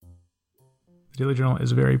Daily Journal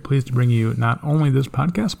is very pleased to bring you not only this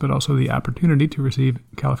podcast, but also the opportunity to receive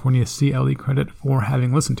California CLE credit for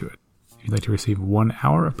having listened to it. If you'd like to receive 1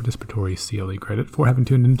 hour of participatory CLE credit for having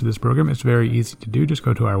tuned into this program, it's very easy to do. Just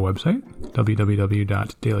go to our website,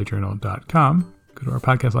 www.dailyjournal.com. Go to our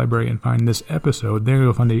podcast library and find this episode. There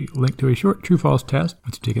you'll find a link to a short true-false test.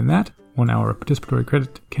 Once you've taken that, 1 hour of participatory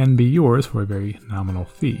credit can be yours for a very nominal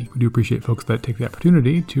fee. We do appreciate folks that take the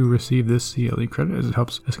opportunity to receive this CLE credit, as it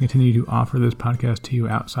helps us continue to offer this podcast to you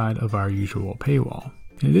outside of our usual paywall.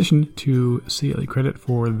 In addition to CLE credit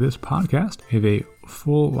for this podcast, we have a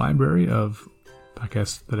full library of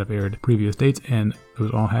podcasts that have aired previous dates, and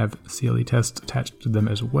those all have CLE tests attached to them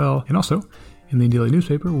as well. And also, in the daily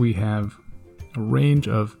newspaper, we have a range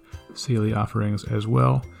of CLE offerings as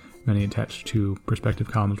well, many attached to perspective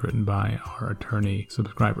columns written by our attorney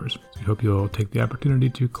subscribers. So we hope you'll take the opportunity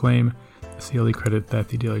to claim the CLE credit that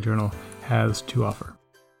the Daily Journal has to offer.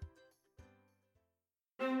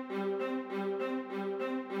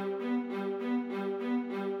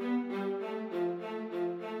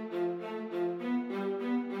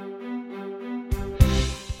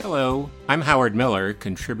 Hello, I'm Howard Miller,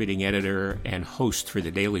 contributing editor and host for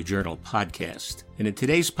the Daily Journal podcast. And in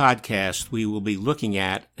today's podcast, we will be looking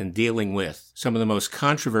at and dealing with some of the most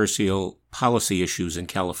controversial policy issues in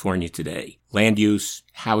California today: land use,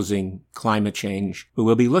 housing, climate change. But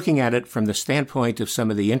we'll be looking at it from the standpoint of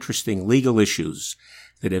some of the interesting legal issues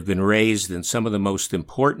that have been raised in some of the most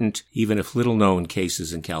important, even if little-known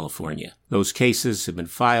cases in California. Those cases have been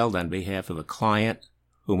filed on behalf of a client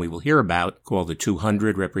whom we will hear about, called the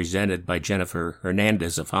 200, represented by Jennifer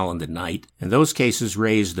Hernandez of Holland and Knight. And those cases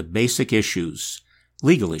raise the basic issues,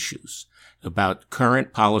 legal issues, about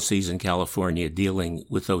current policies in California dealing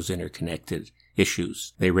with those interconnected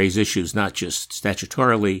issues. They raise issues not just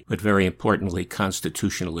statutorily, but very importantly,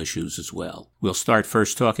 constitutional issues as well. We'll start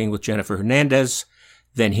first talking with Jennifer Hernandez,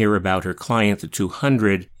 then hear about her client, the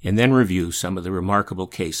 200, and then review some of the remarkable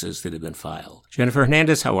cases that have been filed. Jennifer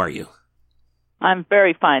Hernandez, how are you? I'm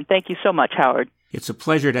very fine. Thank you so much, Howard. It's a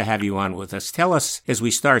pleasure to have you on with us. Tell us, as we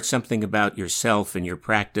start, something about yourself and your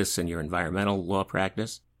practice and your environmental law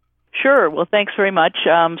practice. Sure. Well, thanks very much.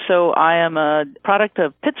 So I am a product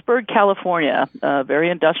of Pittsburgh, California, a very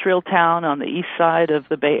industrial town on the east side of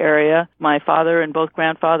the Bay Area. My father and both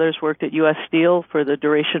grandfathers worked at U.S. Steel for the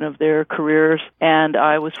duration of their careers, and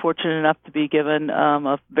I was fortunate enough to be given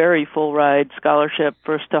a very full-ride scholarship,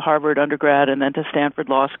 first to Harvard undergrad and then to Stanford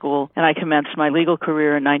Law School. And I commenced my legal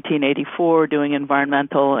career in 1984 doing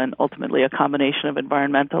environmental and ultimately a combination of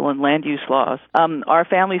environmental and land use laws. Our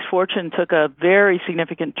family's fortune took a very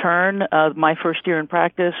significant turn my first year in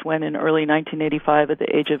practice, when in early 1985, at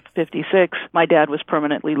the age of 56, my dad was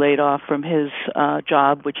permanently laid off from his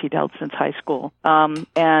job, which he'd held since high school.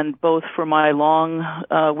 And both for my long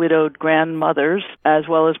widowed grandmothers, as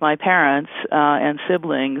well as my parents and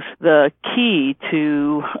siblings, the key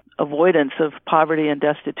to avoidance of poverty and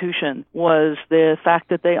destitution was the fact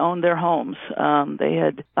that they owned their homes. They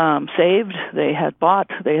had saved, they had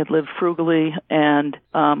bought, they had lived frugally, and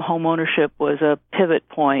home ownership was a pivot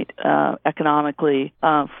point economically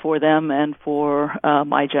for them and for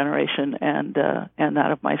my generation and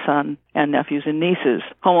that of my son and nephews and nieces.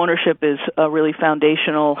 Home ownership is a really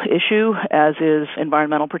foundational issue, as is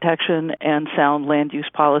environmental protection and sound land use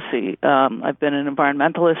policy. I've been an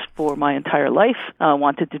environmentalist for my entire life,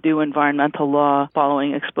 wanted to do environmental law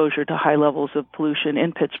following exposure to high levels of pollution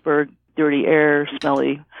in Pittsburgh, dirty air,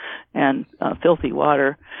 smelly, and filthy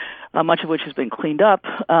water. Much of which has been cleaned up,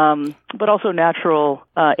 but also natural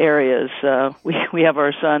areas. We have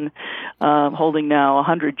our son holding now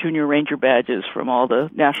 100 junior ranger badges from all the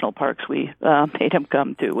national parks we made him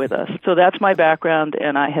come to with us. So that's my background,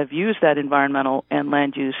 and I have used that environmental and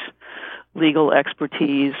land use legal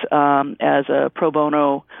expertise as a pro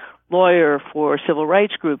bono lawyer for civil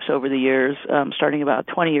rights groups over the years, starting about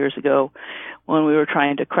 20 years ago, when we were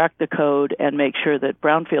trying to crack the code and make sure that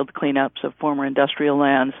brownfield cleanups of former industrial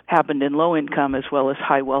lands happened in low-income as well as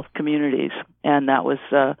high-wealth communities. And that was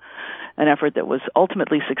an effort that was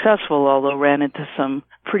ultimately successful, although ran into some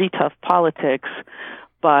pretty tough politics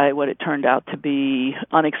by what it turned out to be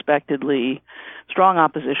unexpectedly strong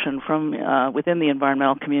opposition from within the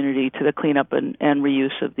environmental community to the cleanup and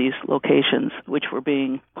reuse of these locations, which were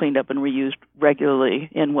being cleaned up and reused regularly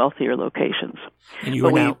in wealthier locations. And you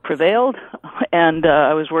but were we prevailed, and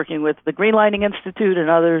I was working with the Greenlighting Institute and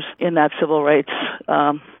others in that civil rights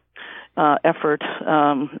effort,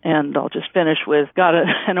 and I'll just finish with got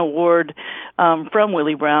an award from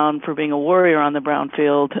Willie Brown for being a warrior on the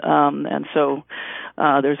brownfield, and so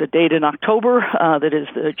There's a date in October that is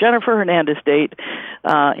the Jennifer Hernandez date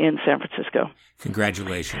in San Francisco.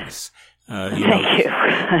 Congratulations. Thank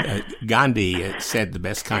you. Gandhi said the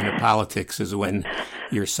best kind of politics is when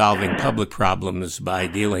you're solving public problems by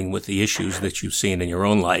dealing with the issues that you've seen in your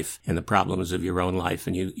own life and the problems of your own life.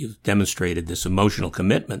 And you've demonstrated this emotional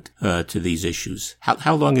commitment to these issues.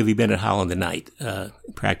 How long have you been at Holland and Knight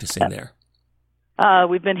practicing there?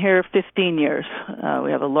 We've been here 15 years.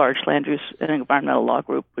 We have a large land use and environmental law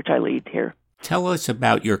group, which I lead here. Tell us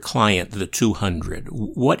about your client, the 200.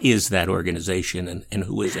 What is that organization and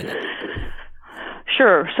who is in it?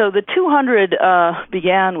 Sure. So the 200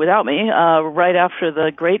 began without me right after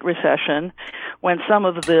the Great Recession, when some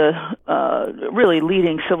of the really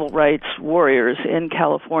leading civil rights warriors in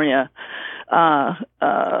California,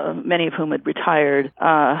 many of whom had retired,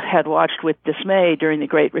 had watched with dismay during the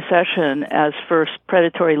Great Recession as first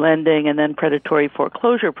predatory lending and then predatory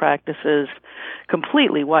foreclosure practices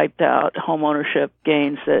completely wiped out homeownership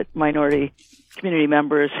gains that minority community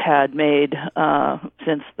members had made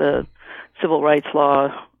since the civil rights law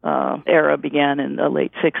era began in the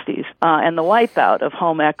late 60s. And the wipeout of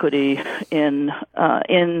home equity in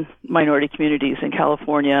minority communities in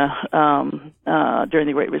California during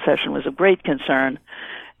the Great Recession was of great concern.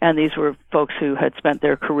 And these were folks who had spent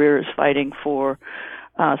their careers fighting for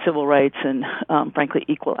civil rights and, frankly,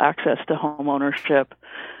 equal access to home ownership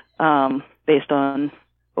based on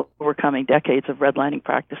overcoming decades of redlining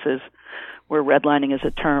practices, where redlining is a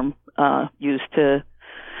term used to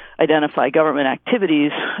identify government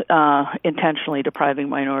activities intentionally depriving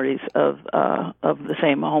minorities of the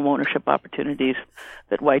same home ownership opportunities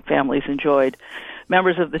that white families enjoyed.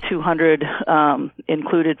 Members of the 200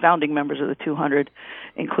 founding members of the 200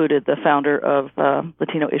 included the founder of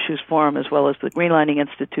Latino Issues Forum, as well as the Greenlining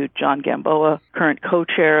Institute, John Gamboa, current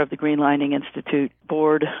co-chair of the Greenlining Institute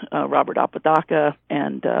board, Robert Apodaca,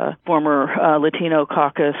 and former Latino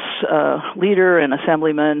caucus leader and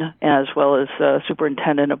assemblyman, as well as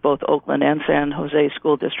superintendent of both Oakland and San Jose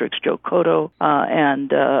school districts, Joe Cotto,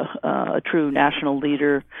 and a true national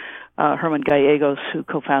leader, Herman Gallegos, who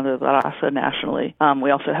co-founded La Raza nationally.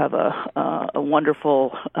 We also have a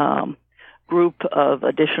wonderful group of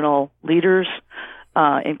additional leaders,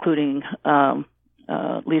 including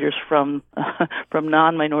leaders from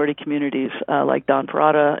non-minority communities like Don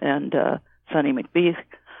Parada and Sonny McBeath.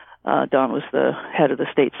 Don was the head of the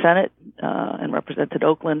state Senate and represented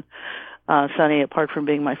Oakland. Sonny, apart from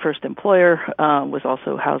being my first employer, was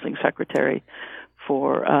also housing secretary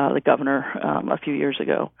for the governor a few years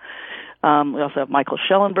ago. We also have Michael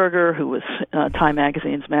Schellenberger, who was Time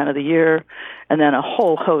Magazine's Man of the Year, and then a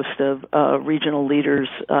whole host of regional leaders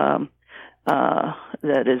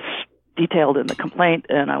that is detailed in the complaint,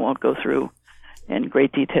 and I won't go through in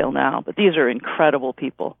great detail now. But these are incredible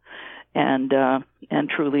people and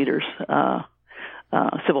true leaders,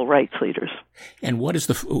 civil rights leaders. And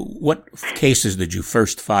what cases did you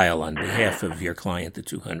first file on behalf of your client, the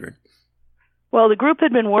 200? Well, the group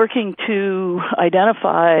had been working to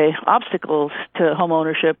identify obstacles to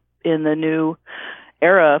homeownership in the new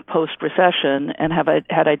era post-recession and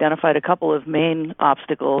had identified a couple of main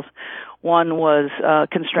obstacles. One was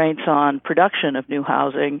constraints on production of new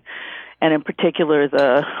housing, and in particular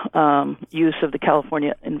the use of the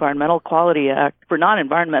California Environmental Quality Act for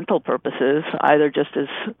non-environmental purposes, either just as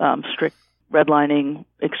strict redlining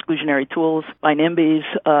exclusionary tools by NIMBYs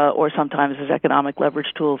or sometimes as economic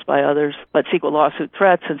leverage tools by others. But CEQA lawsuit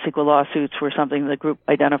threats and CEQA lawsuits were something the group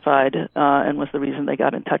identified and was the reason they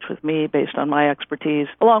got in touch with me based on my expertise,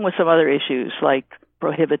 along with some other issues like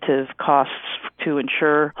prohibitive costs to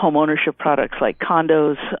insure home ownership products like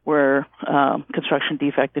condos, where construction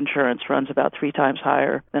defect insurance runs about 3 times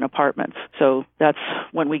higher than apartments. So that's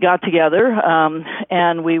when we got together,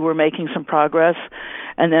 and we were making some progress.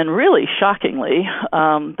 And then really shockingly,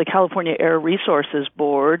 the California Air Resources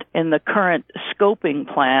Board, in the current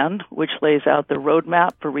scoping plan, which lays out the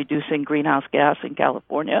roadmap for reducing greenhouse gas in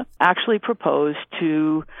California, actually proposed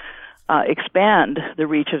to expand the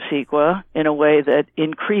reach of CEQA in a way that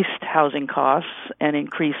increased housing costs and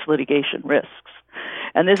increased litigation risks.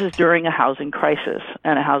 And this is during a housing crisis,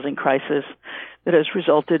 and a housing crisis that has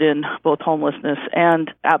resulted in both homelessness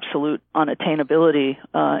and absolute unattainability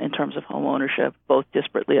in terms of home ownership, both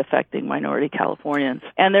disparately affecting minority Californians.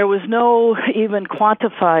 And there was no even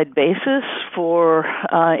quantified basis for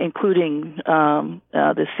including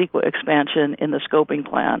the CEQA expansion in the scoping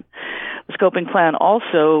plan. The scoping plan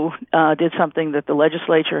also did something that the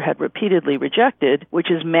legislature had repeatedly rejected, which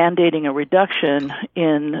is mandating a reduction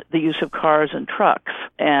in the use of cars and trucks.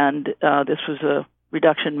 And this was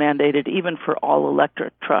reduction mandated even for all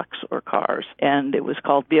electric trucks or cars. And it was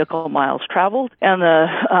called vehicle miles traveled. And the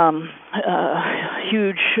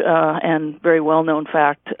huge and very well-known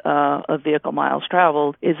fact of vehicle miles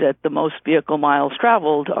traveled is that the most vehicle miles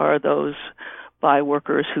traveled are those by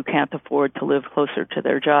workers who can't afford to live closer to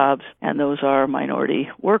their jobs, and those are minority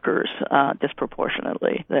workers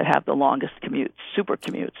disproportionately that have the longest commutes, super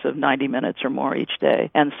commutes of 90 minutes or more each day.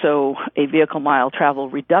 And so a vehicle mile travel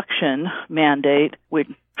reduction mandate would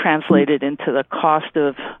translate it into the cost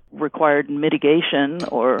of required mitigation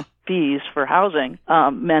or fees for housing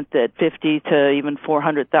meant that $50,000 to even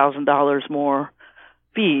 $400,000 more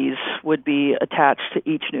fees would be attached to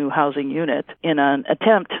each new housing unit in an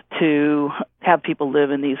attempt to have people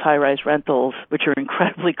live in these high-rise rentals, which are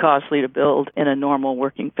incredibly costly to build and a normal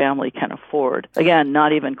working family can afford. Again,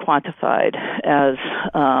 not even quantified as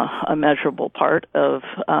a measurable part of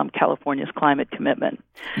California's climate commitment.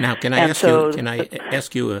 Now, can I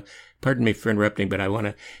ask you, pardon me for interrupting, but I want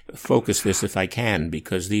to focus this if I can,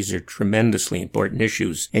 because these are tremendously important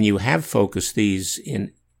issues, and you have focused these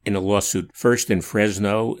in a lawsuit, first in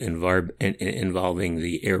Fresno involving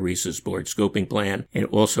the Air Resources Board scoping plan, and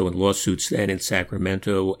also in lawsuits then in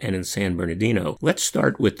Sacramento and in San Bernardino. Let's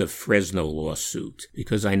start with the Fresno lawsuit,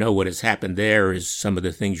 because I know what has happened there is some of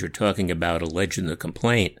the things you're talking about alleged in the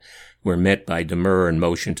complaint were met by demur and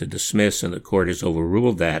motion to dismiss, and the court has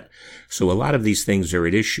overruled that. So a lot of these things are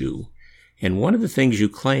at issue. And one of the things you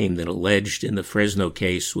claimed that alleged in the Fresno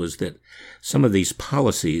case was that some of these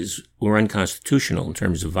policies were unconstitutional in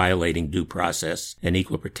terms of violating due process and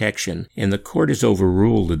equal protection, and the court has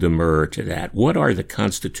overruled the demur to that. What are the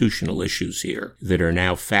constitutional issues here that are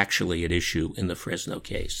now factually at issue in the Fresno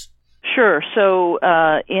case? Sure. So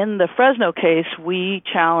in the Fresno case, we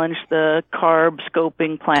challenged the CARB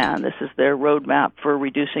scoping plan. This is their roadmap for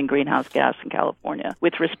reducing greenhouse gas in California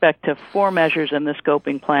with respect to 4 measures in the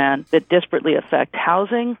scoping plan that disparately affect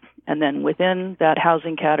housing, and then within that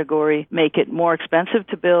housing category, make it more expensive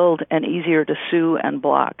to build and easier to sue and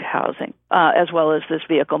block housing, as well as this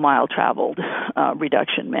vehicle mile traveled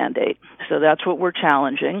reduction mandate. So that's what we're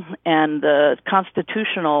challenging. And the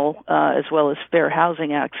constitutional as well as Fair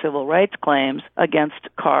Housing Act civil rights claims against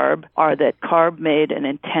CARB are that CARB made an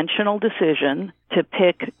intentional decision to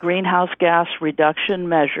pick greenhouse gas reduction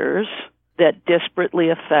measures that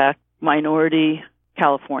disparately affect minority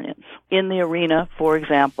Californians in the arena, for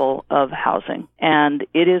example, of housing. And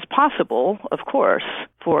it is possible, of course,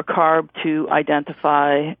 for CARB to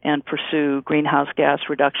identify and pursue greenhouse gas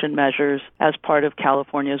reduction measures as part of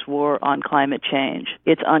California's war on climate change.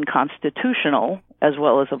 It's unconstitutional, as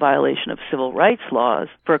well as a violation of civil rights laws,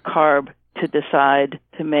 for CARB to decide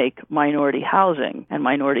to make minority housing and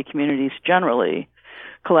minority communities generally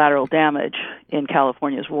collateral damage in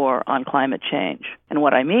California's war on climate change. And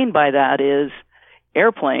what I mean by that is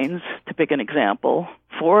airplanes, to pick an example,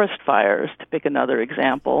 forest fires, to pick another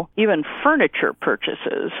example, even furniture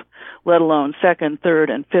purchases, let alone second, third,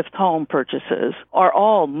 and fifth home purchases, are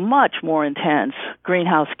all much more intense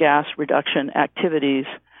greenhouse gas reduction activities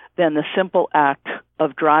than the simple act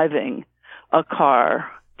of driving a car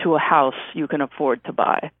to a house you can afford to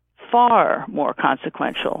buy. Far more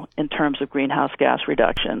consequential in terms of greenhouse gas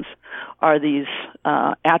reductions are these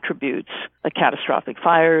attributes, catastrophic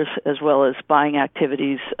fires, as well as buying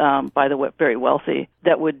activities by the very wealthy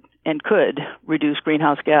that would and could reduce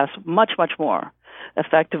greenhouse gas much, much more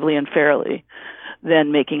effectively and fairly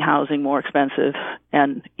than making housing more expensive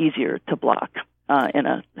and easier to block in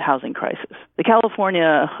a housing crisis. The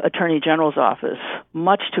California Attorney General's office,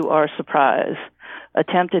 much to our surprise,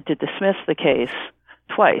 attempted to dismiss the case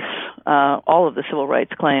twice, all of the civil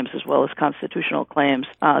rights claims as well as constitutional claims.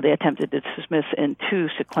 They attempted to dismiss in 2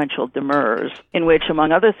 sequential demurs, in which,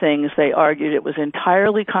 among other things, they argued it was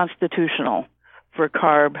entirely constitutional for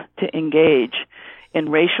CARB to engage in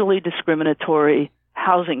racially discriminatory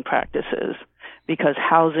housing practices because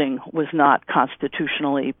housing was not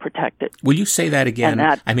constitutionally protected. Will you say that again?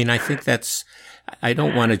 I think I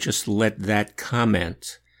don't want to just let that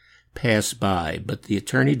comment pass by, but the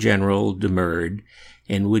Attorney General demurred.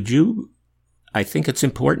 And I think it's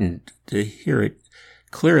important to hear it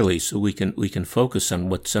clearly so we can focus on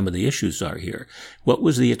what some of the issues are here. What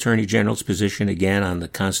was the Attorney General's position again on the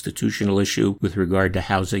constitutional issue with regard to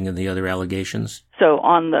housing and the other allegations? So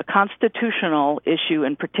on the constitutional issue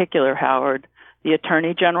in particular, Howard, the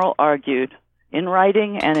Attorney General argued in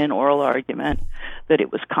writing and in oral argument that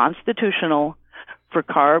it was constitutional for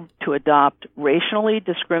CARB to adopt racially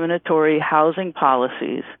discriminatory housing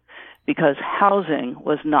policies because housing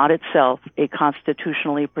was not itself a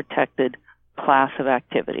constitutionally protected class of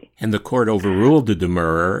activity. And the court overruled the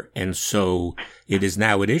demurrer, and so it is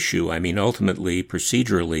now at issue. I mean, ultimately,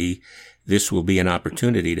 procedurally, this will be an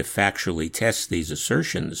opportunity to factually test these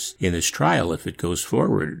assertions in this trial if it goes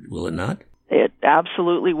forward, will it not? It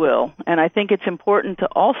absolutely will. And I think it's important to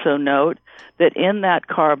also note that in that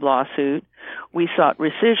CARB lawsuit, we sought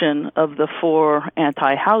rescission of the 4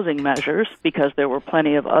 anti-housing measures because there were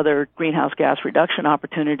plenty of other greenhouse gas reduction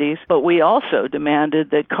opportunities. But we also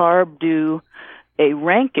demanded that CARB do a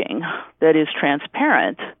ranking that is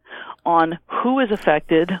transparent on who is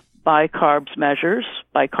affected by CARB's measures,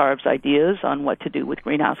 by CARB's ideas on what to do with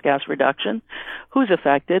greenhouse gas reduction, who's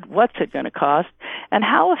affected, what's it going to cost, and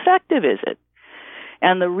how effective is it?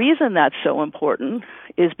 And the reason that's so important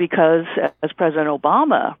is because, as President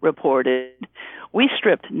Obama reported, we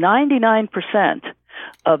stripped 99%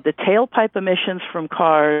 of the tailpipe emissions from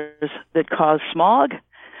cars that cause smog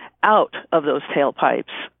out of those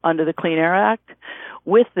tailpipes under the Clean Air Act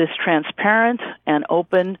with this transparent and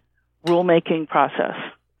open rulemaking process.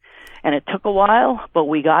 And it took a while, but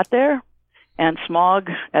we got there. And smog,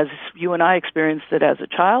 as you and I experienced it as a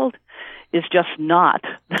child, is just not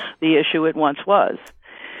the issue it once was.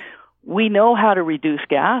 We know how to reduce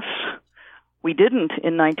gas. We didn't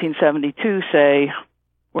in 1972 say,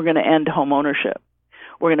 we're going to end home ownership.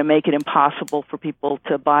 We're going to make it impossible for people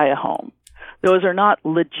to buy a home. Those are not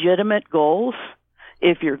legitimate goals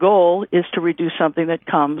if your goal is to reduce something that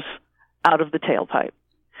comes out of the tailpipe.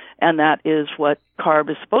 And that is what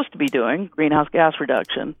CARB is supposed to be doing, greenhouse gas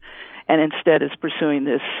reduction, and instead is pursuing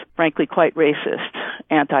this, frankly, quite racist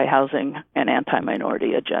anti-housing and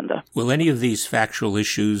anti-minority agenda. Will any of these factual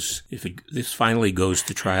issues, if this finally goes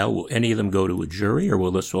to trial, will any of them go to a jury, or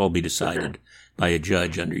will this all be decided by a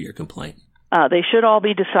judge under your complaint? They should all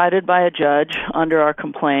be decided by a judge under our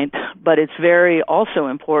complaint, but it's very also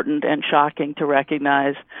important and shocking to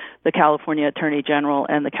recognize the California Attorney General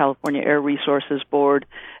and the California Air Resources Board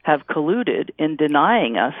have colluded in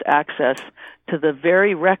denying us access to the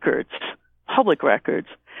very records, public records,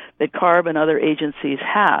 that CARB and other agencies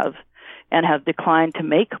have and have declined to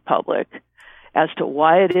make public as to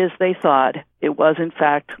why it is they thought it was in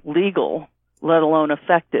fact legal, let alone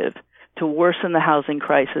effective, to worsen the housing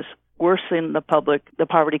crisis, worsen the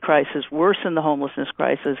poverty crisis, worsen the homelessness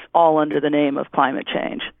crisis, all under the name of climate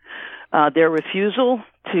change. Their refusal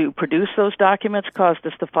to produce those documents caused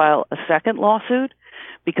us to file a second lawsuit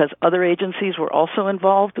because other agencies were also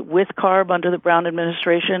involved with CARB under the Brown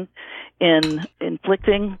administration in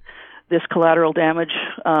inflicting this collateral damage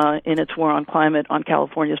in its war on climate on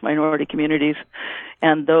California's minority communities.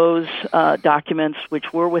 And those documents,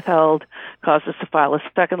 which were withheld, caused us to file a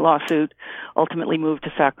second lawsuit, ultimately moved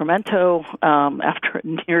to Sacramento after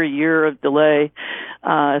near a year of delay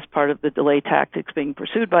as part of the delay tactics being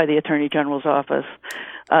pursued by the Attorney General's office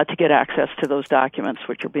to get access to those documents,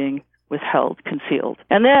 which are being withheld, concealed.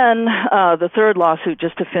 And then the third lawsuit,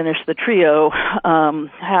 just to finish the trio,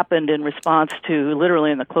 happened in response to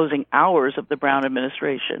literally in the closing hours of the Brown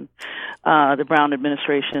administration, the Brown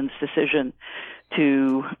administration's decision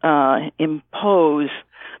to impose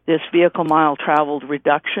this vehicle mile traveled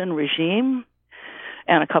reduction regime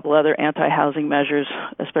and a couple other anti-housing measures,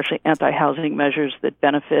 especially anti-housing measures that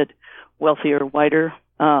benefit wealthier, whiter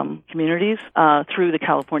communities through the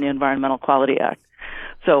California Environmental Quality Act.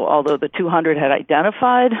 So although the 200 had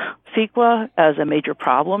identified CEQA as a major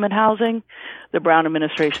problem in housing, the Brown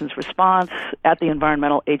administration's response at the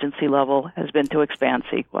environmental agency level has been to expand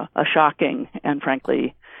CEQA, a shocking and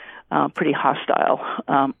frankly pretty hostile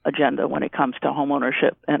agenda when it comes to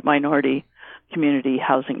homeownership and minority community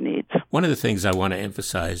housing needs. One of the things I want to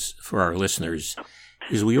emphasize for our listeners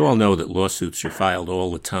is we all know that lawsuits are filed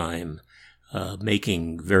all the time,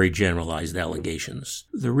 making very generalized allegations.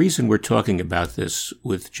 The reason we're talking about this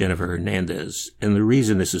with Jennifer Hernandez, and the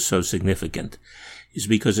reason this is so significant, is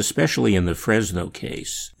because especially in the Fresno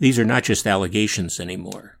case, these are not just allegations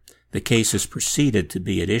anymore. The case has proceeded to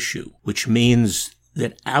be at issue, which means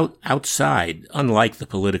that outside, unlike the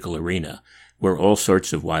political arena, where all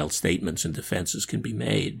sorts of wild statements and defenses can be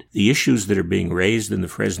made, the issues that are being raised in the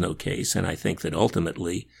Fresno case, and I think that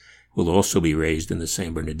ultimately will also be raised in the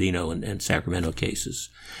San Bernardino and Sacramento cases,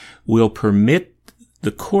 will permit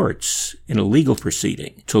the courts in a legal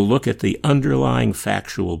proceeding to look at the underlying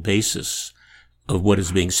factual basis of what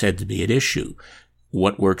is being said to be at issue.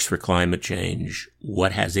 What works for climate change?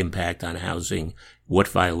 What has impact on housing? What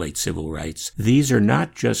violates civil rights? These are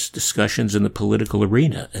not just discussions in the political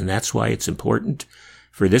arena, and that's why it's important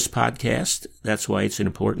for this podcast. That's why it's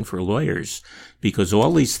important for lawyers, because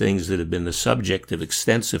all these things that have been the subject of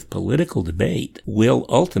extensive political debate will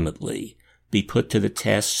ultimately be put to the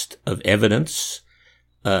test of evidence,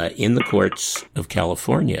 in the courts of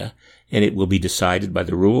California, and it will be decided by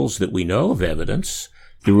the rules that we know of evidence,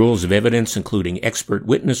 the rules of evidence including expert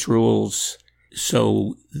witness rules.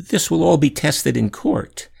 So this will all be tested in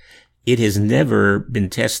court. It has never been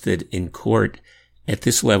tested in court at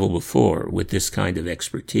this level before with this kind of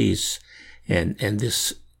expertise and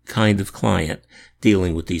this kind of client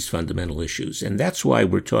dealing with these fundamental issues. And that's why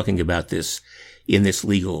we're talking about this in this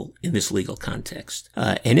legal context.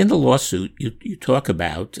 And in the lawsuit, you talk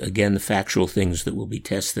about, again, the factual things that will be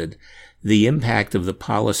tested, the impact of the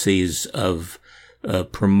policies of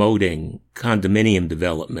promoting condominium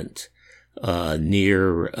development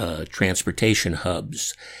near transportation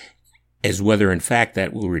hubs, as whether in fact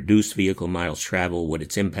that will reduce vehicle miles traveled, what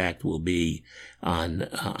its impact will be on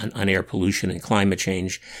air pollution and climate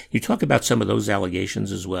change. You talk about some of those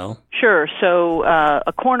allegations as well? Sure. So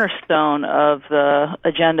a cornerstone of the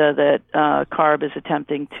agenda that CARB is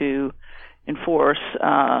attempting to enforce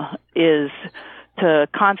is to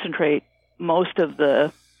concentrate most of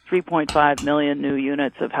the 3.5 million new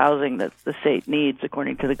units of housing that the state needs,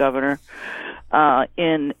 according to the governor,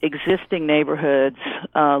 in existing neighborhoods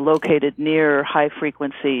located near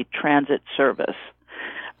high-frequency transit service.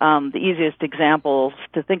 The easiest examples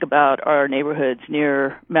to think about are neighborhoods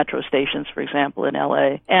near metro stations, for example, in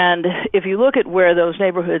LA. And if you look at where those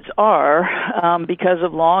neighborhoods are, because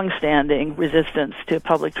of long-standing resistance to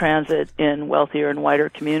public transit in wealthier and whiter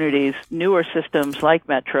communities, newer systems like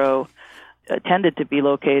metro tended to be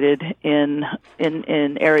located in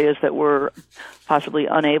areas that were possibly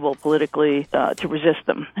unable politically to resist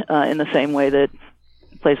them in the same way that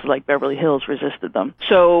places like Beverly Hills resisted them.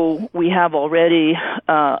 So we have already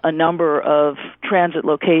a number of transit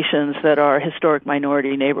locations that are historic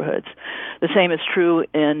minority neighborhoods. The same is true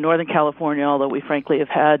in Northern California, although we frankly have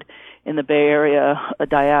had in the Bay Area a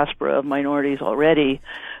diaspora of minorities already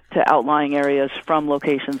to outlying areas from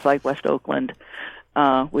locations like West Oakland,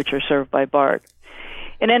 which are served by BART.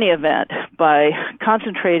 In any event, by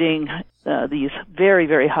concentrating these very,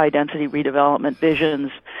 very high-density redevelopment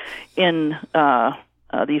visions in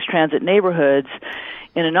these transit neighborhoods,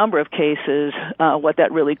 in a number of cases, what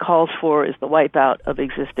that really calls for is the wipeout of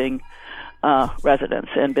existing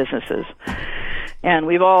residents and businesses. And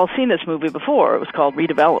we've all seen this movie before. It was called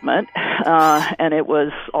Redevelopment, and it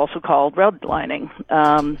was also called redlining.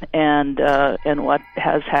 And what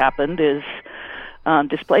has happened is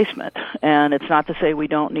displacement. And it's not to say we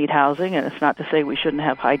don't need housing, and it's not to say we shouldn't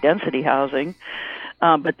have high-density housing,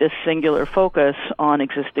 but this singular focus on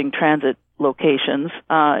existing transit locations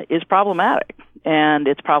is problematic, and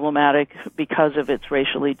it's problematic because of its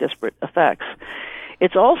racially disparate effects.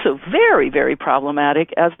 It's also very, very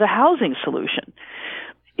problematic as the housing solution.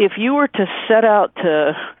 If you were to set out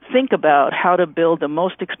to think about how to build the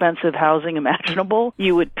most expensive housing imaginable,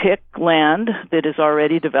 you would pick land that is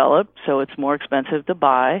already developed, so it's more expensive to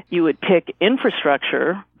buy. You would pick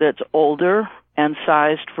infrastructure that's older and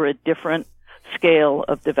sized for a different scale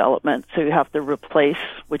of development, so you have to replace,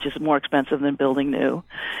 which is more expensive than building new.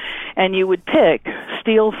 And you would pick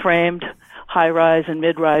steel-framed high-rise and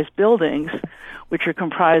mid-rise buildings, which are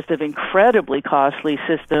comprised of incredibly costly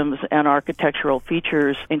systems and architectural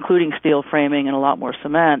features, including steel framing and a lot more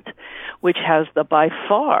cement, which has the by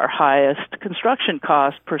far highest construction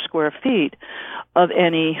cost per square feet of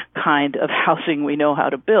any kind of housing we know how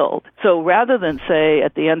to build. So rather than say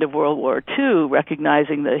at the end of World War II,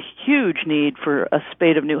 recognizing the huge need for a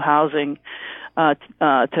spate of new housing to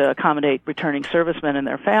accommodate returning servicemen and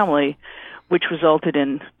their family, which resulted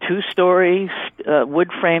in two-story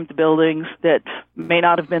wood-framed buildings that may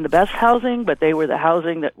not have been the best housing, but they were the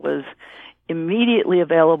housing that was immediately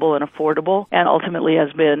available and affordable, and ultimately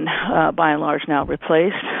has been, by and large, now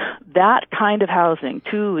replaced. That kind of housing,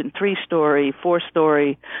 2- and 3-story,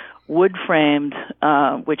 4-story, wood-framed,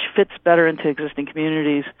 which fits better into existing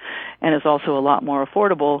communities and is also a lot more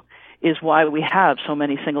affordable, is why we have so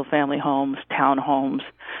many single-family homes, townhomes,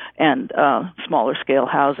 and smaller-scale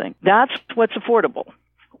housing. That's what's affordable.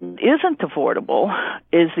 What isn't affordable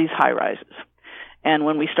is these high-rises. And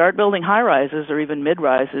when we start building high-rises or even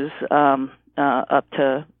mid-rises up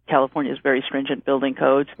to California's very stringent building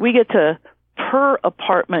codes, we get to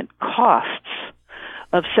per-apartment costs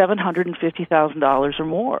of $750,000 or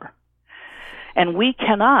more. And we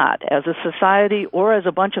cannot, as a society or as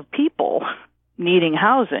a bunch of people needing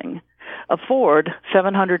housing, afford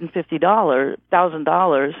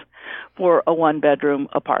 $750,000 for a one-bedroom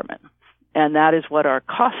apartment. And that is what our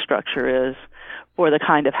cost structure is for the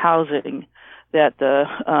kind of housing that the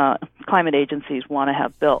climate agencies want to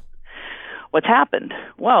have built. What's happened?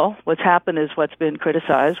 Well, what's happened is what's been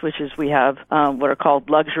criticized, which is we have what are called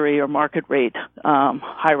luxury or market rate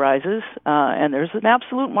high-rises, and there's an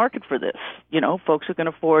absolute market for this. Folks who can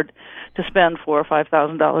afford to spend $4,000 or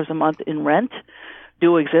 $5,000 a month in rent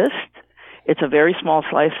do exist. It's a very small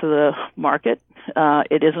slice of the market.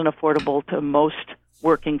 It isn't affordable to most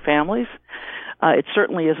working families. It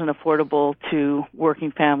certainly isn't affordable to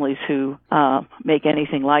working families who make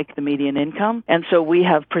anything like the median income. And so we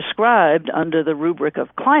have prescribed, under the rubric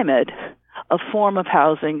of climate, a form of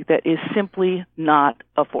housing that is simply not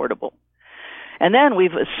affordable. And then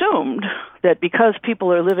we've assumed that because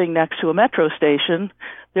people are living next to a metro station,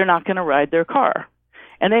 they're not going to ride their car.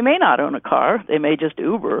 And they may not own a car, they may just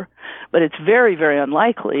Uber, but it's very, very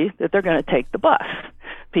unlikely that they're going to take the bus.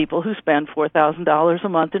 People who spend $4,000 a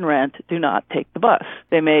month in rent do not take the bus.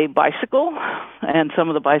 They may bicycle, and some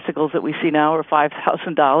of the bicycles that we see now are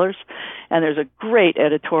 $5,000. And there's a great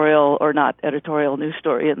news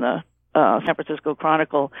story in the San Francisco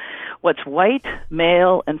Chronicle. What's white,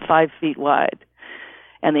 male, and 5 feet wide?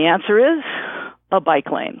 And the answer is a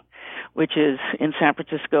bike lane, which is in San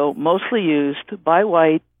Francisco mostly used by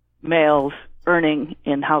white males earning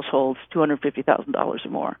in households $250,000 or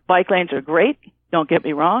more. Bike lanes are great, don't get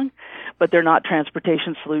me wrong, but they're not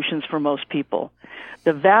transportation solutions for most people.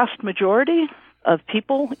 The vast majority of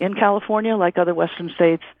people in California, like other Western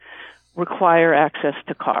states, require access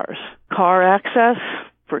to cars. Car access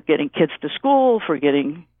for getting kids to school, for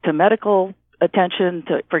getting to medical attention,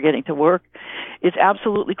 for getting to work, is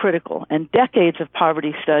absolutely critical. And decades of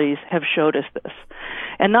poverty studies have showed us this.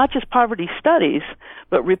 And not just poverty studies,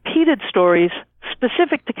 but repeated stories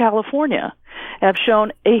specific to California have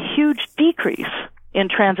shown a huge decrease in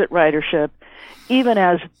transit ridership, even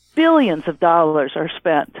as billions of dollars are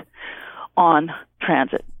spent on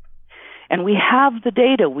transit. And we have the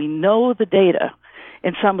data, we know the data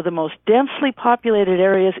in some of the most densely populated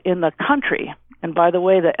areas in the country. And by the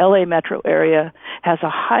way, the LA metro area has a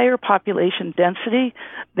higher population density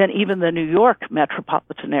than even the New York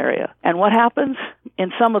metropolitan area. And what happens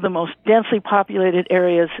in some of the most densely populated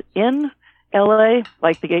areas in LA,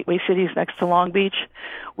 like the gateway cities next to Long Beach,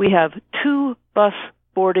 we have 2 bus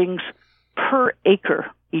boardings per acre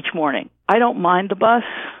each morning. I don't mind the bus,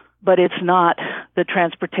 but it's not the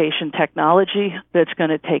transportation technology that's going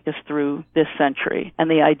to take us through this century. And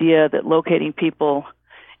the idea that locating people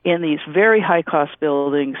in these very high-cost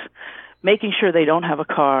buildings, making sure they don't have a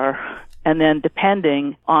car, and then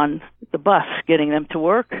depending on the bus getting them to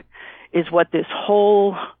work is what this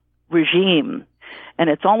whole regime, and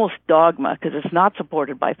it's almost dogma because it's not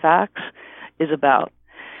supported by facts, is about.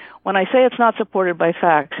 When I say it's not supported by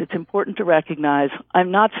facts, it's important to recognize I'm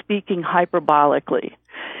not speaking hyperbolically.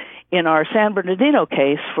 In our San Bernardino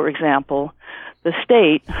case, for example, the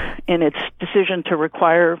state, in its decision to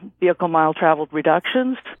require vehicle mile traveled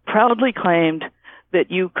reductions, proudly claimed that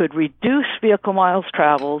you could reduce vehicle miles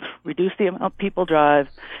traveled, reduce the amount people drive,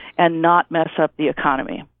 and not mess up the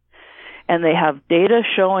economy. And they have data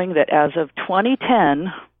showing that as of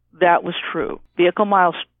 2010, that was true. Vehicle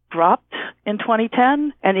miles dropped in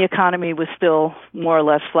 2010, and the economy was still more or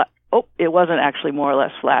less flat. Oh, it wasn't actually more or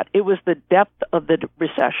less flat. It was the depth of the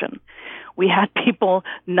recession. We had people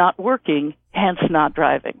not working, hence not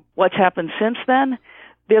driving. What's happened since then?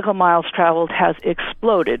 Vehicle miles traveled has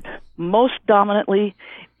exploded, most dominantly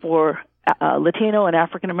for Latino and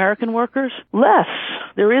African American workers. Less.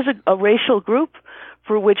 There is a racial group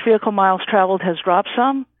for which vehicle miles traveled has dropped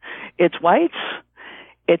some. It's whites.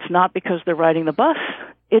 It's not because they're riding the bus.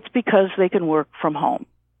 It's because they can work from home.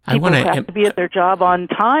 People have to be at their job on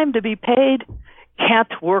time to be paid,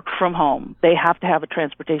 can't work from home. They have to have a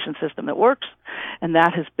transportation system that works, and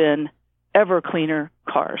that has been ever cleaner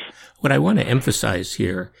cars. What I want to emphasize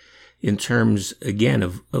here in terms, again,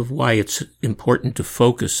 of why it's important to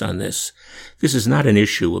focus on this, this is not an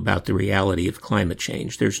issue about the reality of climate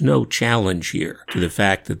change. There's no challenge here to the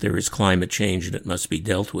fact that there is climate change and it must be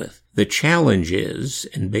dealt with. The challenge is,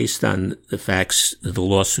 and based on the facts that the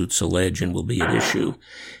lawsuits allege and will be at issue,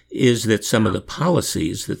 is that some of the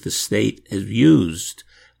policies that the state has used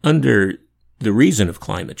under the reason of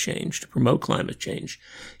climate change, to promote climate change,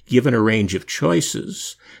 given a range of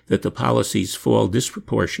choices, that the policies fall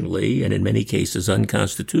disproportionately and in many cases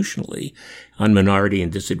unconstitutionally on minority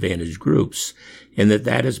and disadvantaged groups, and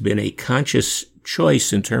that has been a conscious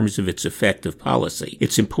choice in terms of its effective policy.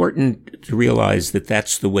 It's important to realize that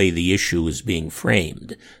that's the way the issue is being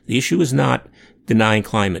framed. The issue is not denying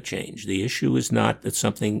climate change. The issue is not that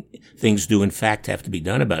things do in fact have to be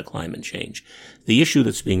done about climate change. The issue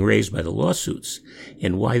that's being raised by the lawsuits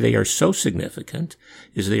and why they are so significant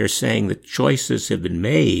is they are saying that choices have been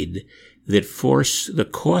made that force the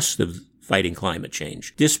cost of fighting climate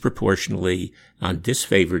change disproportionately on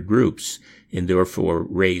disfavored groups and therefore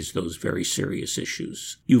raise those very serious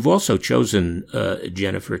issues. You've also chosen,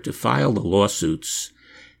 Jennifer, to file the lawsuits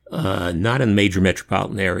not in major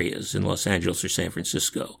metropolitan areas in Los Angeles or San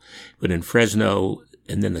Francisco, but in Fresno,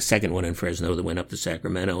 and then the second one in Fresno that went up to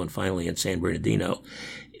Sacramento, and finally in San Bernardino.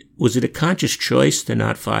 Was it a conscious choice to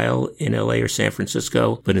not file in LA or San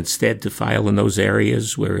Francisco, but instead to file in those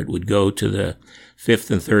areas where it would go to the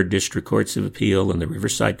 5th and 3rd District Courts of Appeal and the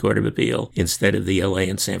Riverside Court of Appeal instead of the LA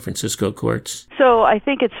and San Francisco courts? So I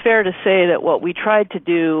think it's fair to say that what we tried to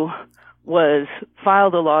do was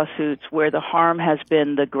file the lawsuits where the harm has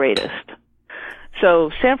been the greatest.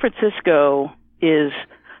 So San Francisco is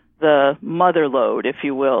the mother lode, if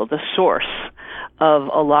you will, the source of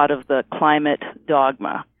a lot of the climate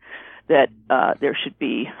dogma that there should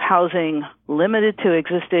be housing limited to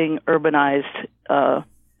existing urbanized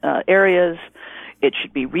areas. It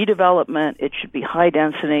should be redevelopment. It should be high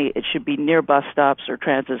density. It should be near bus stops or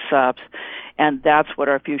transit stops. And that's what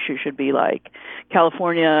our future should be like.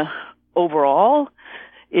 California overall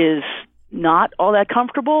is not all that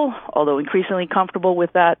comfortable, although increasingly comfortable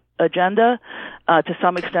with that agenda to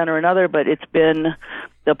some extent or another, but it's been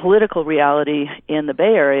the political reality in the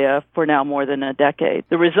Bay Area for now more than a decade.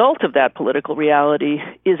 The result of that political reality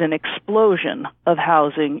is an explosion of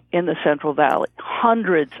housing in the Central Valley.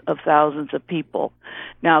 Hundreds of thousands of people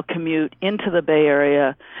now commute into the Bay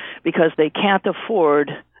Area because they can't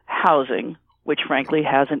afford housing, which frankly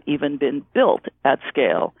hasn't even been built at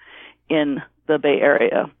scale in the Bay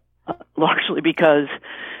Area, largely because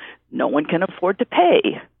no one can afford to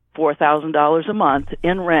pay $4,000 a month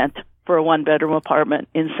in rent for a one-bedroom apartment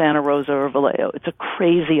in Santa Rosa or Vallejo. It's a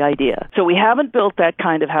crazy idea. So we haven't built that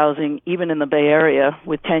kind of housing even in the Bay Area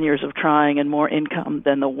with 10 years of trying and more income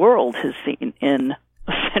than the world has seen in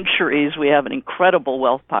centuries. We have an incredible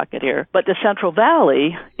wealth pocket here. But the Central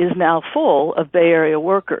Valley is now full of Bay Area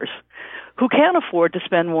workers who can't afford to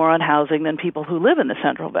spend more on housing than people who live in the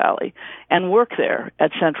Central Valley and work there at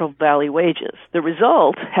Central Valley wages. The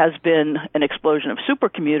result has been an explosion of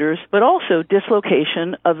supercommuters, but also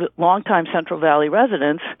dislocation of longtime Central Valley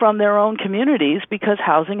residents from their own communities because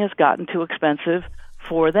housing has gotten too expensive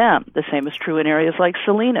for them. The same is true in areas like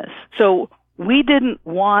Salinas. So we didn't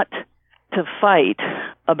want to fight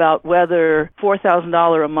about whether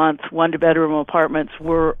 $4,000 a month one-bedroom apartments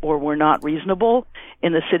were or were not reasonable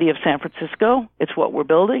in the city of San Francisco. It's what we're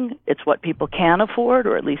building. It's what people can afford,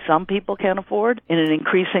 or at least some people can afford, in an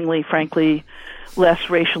increasingly, frankly, less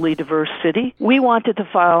racially diverse city. We wanted to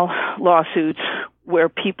file lawsuits where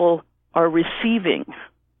people are receiving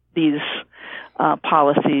these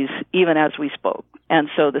policies even as we spoke. And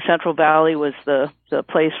so the Central Valley was the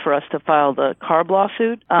place for us to file the CARB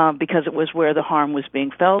lawsuit because it was where the harm was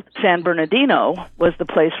being felt. San Bernardino was the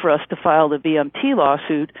place for us to file the VMT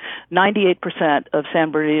lawsuit. 98% of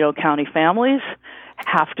San Bernardino County families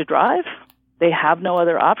have to drive. They have no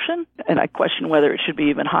other option, and I question whether it should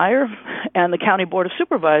be even higher. And the County Board of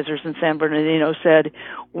Supervisors in San Bernardino said,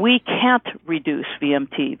 we can't reduce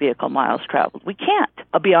VMT, vehicle miles traveled. We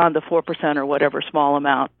can't, beyond the 4% or whatever small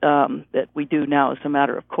amount that we do now as a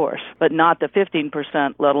matter of course, but not the 15%,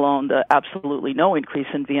 let alone the absolutely no increase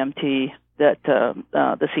in VMT that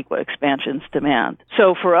the CEQA expansions demand.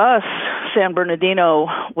 So for us, San Bernardino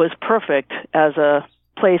was perfect as a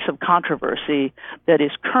place of controversy that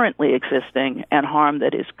is currently existing and harm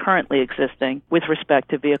that is currently existing with respect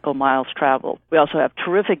to vehicle miles traveled. We also have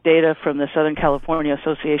terrific data from the Southern California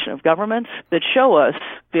Association of Governments that show us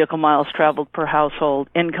vehicle miles traveled per household,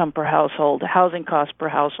 income per household, housing costs per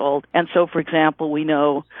household. And so, for example, we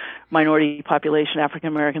know minority population, African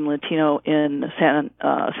American, Latino in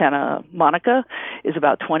Santa Monica is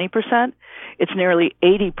about 20%. It's nearly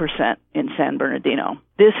 80% in San Bernardino.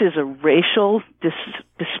 This is a racial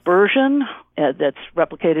dispersion that's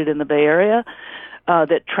replicated in the Bay Area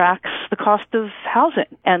that tracks the cost of housing.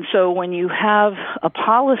 And so when you have a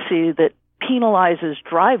policy that penalizes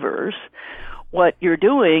drivers, what you're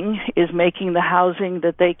doing is making the housing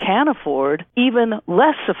that they can afford even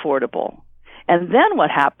less affordable. And then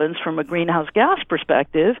what happens from a greenhouse gas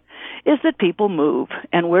perspective is that people move.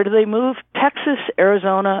 And where do they move? Texas,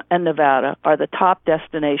 Arizona, and Nevada are the top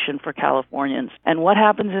destination for Californians. And what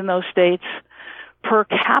happens in those states? Per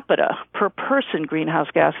capita, per person greenhouse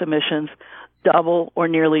gas emissions double or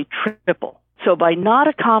nearly triple. So by not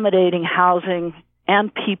accommodating housing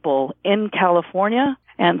and people in California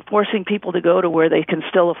and forcing people to go to where they can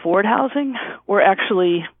still afford housing, we're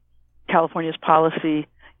actually, California's policy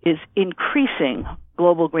is increasing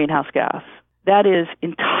global greenhouse gas. That is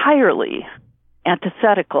entirely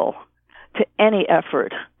antithetical to any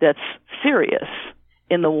effort that's serious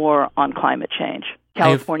in the war on climate change.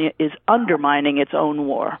 California is undermining its own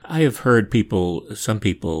war. I have heard some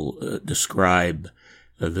people describe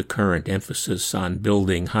the current emphasis on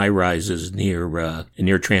building high-rises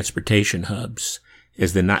near transportation hubs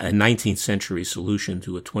as a 19th century solution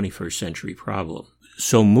to a 21st century problem.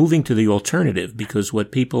 So moving to the alternative, because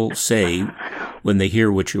what people say when they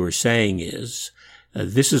hear what you are saying is,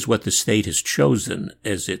 this is what the state has chosen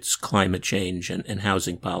as its climate change and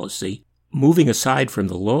housing policy. Moving aside from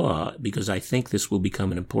the law, because I think this will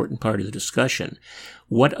become an important part of the discussion,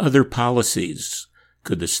 what other policies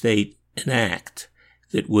could the state enact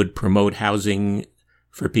that would promote housing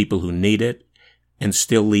for people who need it and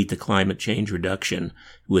still lead to climate change reduction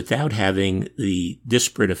without having the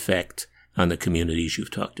disparate effect on the communities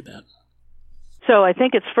you've talked about? So I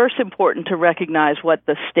think it's first important to recognize what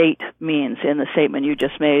the state means in the statement you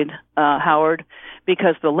just made, Howard,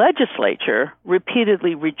 because the legislature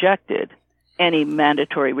repeatedly rejected any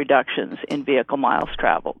mandatory reductions in vehicle miles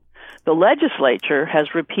traveled. The legislature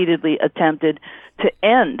has repeatedly attempted to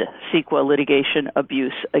end CEQA litigation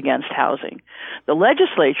abuse against housing. The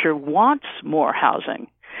legislature wants more housing.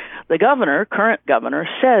 The current governor,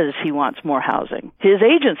 says he wants more housing. His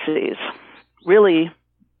agencies, really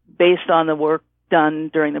based on the work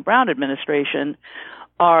done during the Brown administration,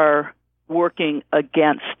 are working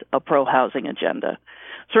against a pro-housing agenda,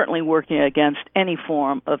 certainly working against any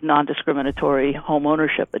form of non-discriminatory home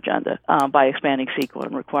ownership agenda by expanding CEQA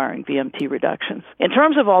and requiring VMT reductions. In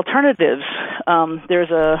terms of alternatives,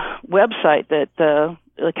 there's a website that the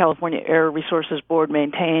California Air Resources Board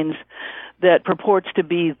maintains that purports to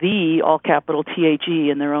be the, all capital THE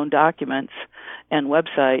in their own documents and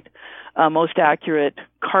website, most accurate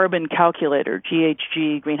carbon calculator,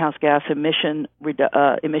 GHG, greenhouse gas emission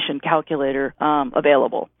calculator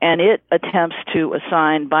available. And it attempts to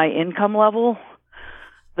assign by income level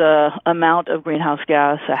the amount of greenhouse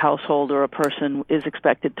gas a household or a person is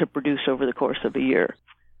expected to produce over the course of a year.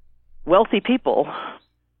 Wealthy people,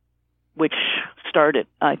 which start at,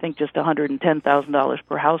 I think, just $110,000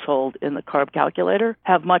 per household in the CARB calculator,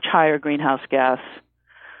 have much higher greenhouse gas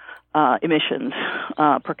emissions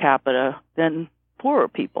per capita than poorer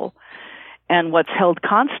people. And what's held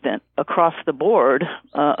constant across the board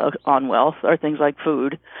on wealth are things like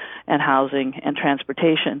food and housing and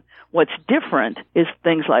transportation. What's different is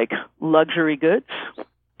things like luxury goods,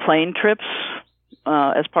 plane trips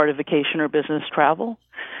as part of vacation or business travel,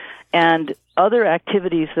 and other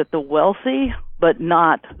activities that the wealthy but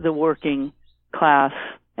not the working class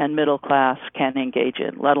and middle class can engage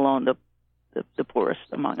in, let alone the poorest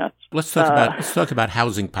among us. Let's talk about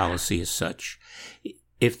housing policy as such.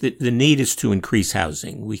 If the need is to increase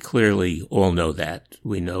housing, we clearly all know that.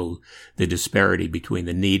 We know the disparity between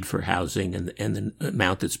the need for housing and the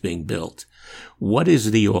amount that's being built. What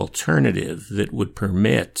is the alternative that would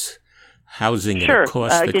permit housing at a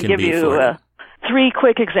cost that can be afforded? Three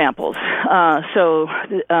quick examples.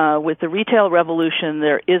 With the retail revolution,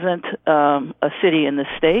 there isn't a city in the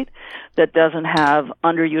state that doesn't have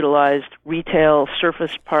underutilized retail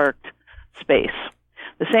surface parked space.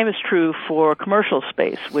 The same is true for commercial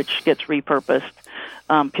space, which gets repurposed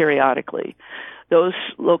periodically. Those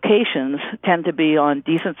locations tend to be on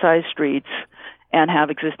decent-sized streets and have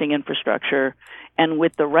existing infrastructure, and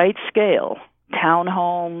with the right scale,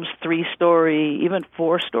 townhomes, 3-story, even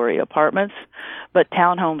 4-story apartments, but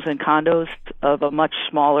townhomes and condos of a much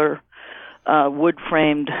smaller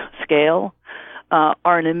wood-framed scale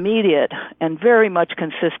are an immediate and very much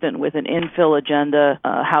consistent with an infill agenda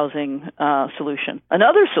housing solution.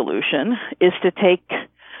 Another solution is to take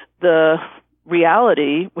the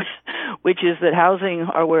reality, which is that housing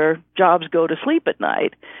are where jobs go to sleep at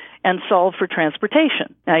night, and solve for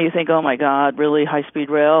transportation. Now you think, oh my God, really,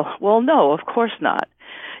 high-speed rail? Well, no, of course not.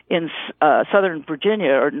 In Southern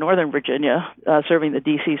Virginia or Northern Virginia, serving the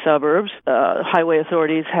D.C. suburbs, highway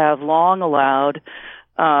authorities have long allowed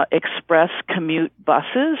express commute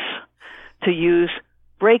buses to use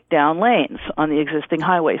breakdown lanes on the existing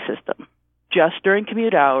highway system, just during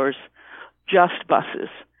commute hours, just buses.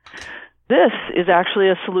 This is actually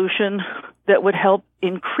a solution that would help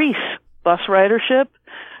increase bus ridership,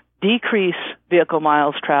 decrease vehicle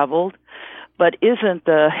miles traveled, but isn't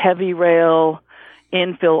the heavy rail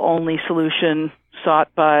infill-only solution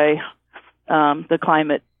sought by the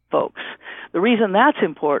climate folks. The reason that's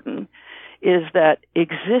important is that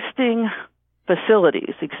existing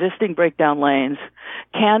facilities, existing breakdown lanes,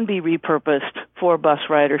 can be repurposed for bus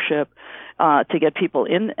ridership to get people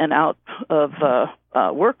in and out of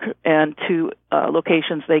work and to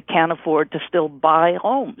locations they can afford to still buy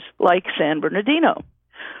homes, like San Bernardino,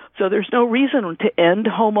 So there's no reason to end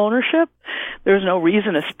home ownership. There's no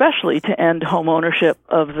reason especially to end home ownership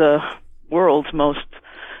of the world's most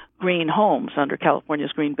green homes under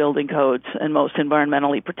California's green building codes and most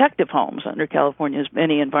environmentally protective homes under California's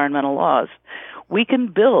many environmental laws. We can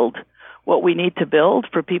build what we need to build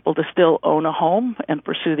for people to still own a home and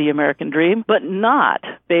pursue the American dream, but not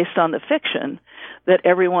based on the fiction that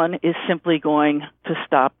everyone is simply going to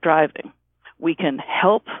stop driving. We can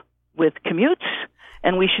help with commutes,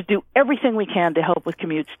 and we should do everything we can to help with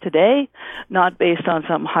commutes today, not based on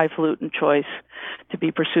some highfalutin choice to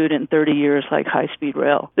be pursued in 30 years like high-speed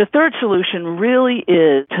rail. The third solution really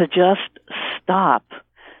is to just stop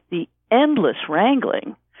the endless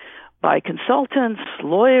wrangling by consultants,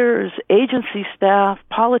 lawyers, agency staff,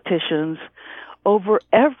 politicians over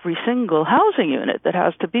every single housing unit that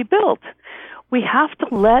has to be built. We have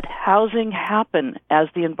to let housing happen as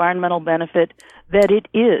the environmental benefit that it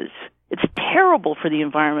is. It's terrible for the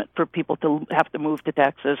environment for people to have to move to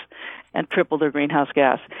Texas and triple their greenhouse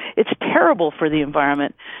gas. It's terrible for the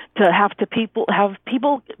environment to have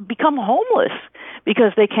people become homeless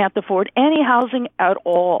because they can't afford any housing at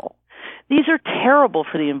all. These are terrible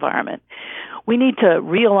for the environment. We need to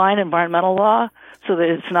realign environmental law so that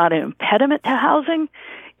it's not an impediment to housing.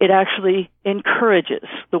 It actually encourages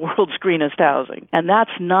the world's greenest housing. And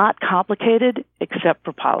that's not complicated except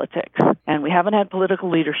for politics. And we haven't had political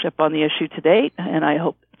leadership on the issue to date, and I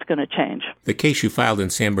hope it's going to change. The case you filed in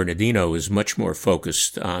San Bernardino is much more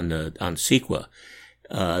focused on CEQA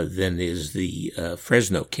than is the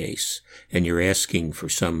Fresno case. And you're asking for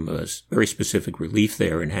some very specific relief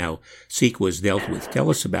there in how CEQA is dealt with. Tell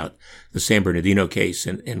us about the San Bernardino case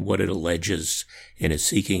and what it alleges and is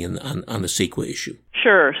seeking on the CEQA issue.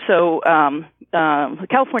 Sure. So the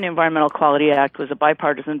California Environmental Quality Act was a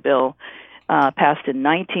bipartisan bill passed in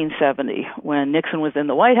 1970 when Nixon was in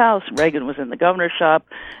the White House, Reagan was in the governor's shop,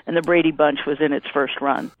 and the Brady Bunch was in its first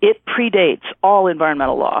run. It predates all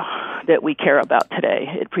environmental law that we care about today.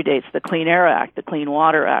 It predates the Clean Air Act, the Clean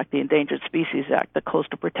Water Act, the Endangered Species Act, the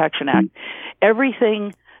Coastal Protection Act.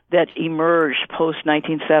 Everything that emerged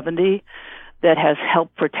post-1970 that has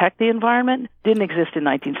helped protect the environment didn't exist in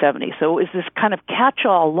 1970. So it was this kind of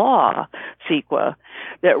catch-all law, CEQA,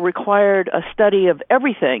 that required a study of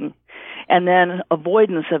everything and then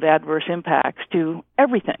avoidance of adverse impacts to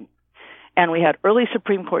everything. And we had early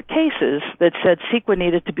Supreme Court cases that said CEQA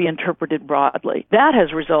needed to be interpreted broadly. That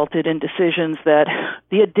has resulted in decisions that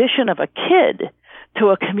the addition of a kid to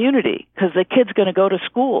a community, because the kid's going to go to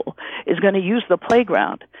school, is going to use the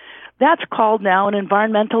playground, that's called now an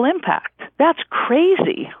environmental impact. That's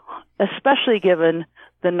crazy, especially given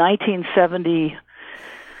the 1970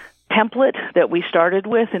 template that we started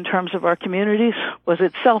with in terms of our communities was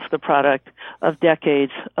itself the product of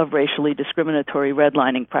decades of racially discriminatory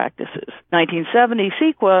redlining practices. 1970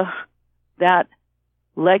 CEQA, that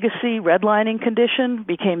legacy redlining condition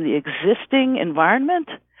became the existing environment,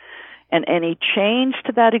 and any change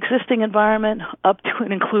to that existing environment, up to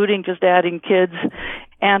and including just adding kids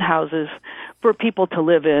and houses for people to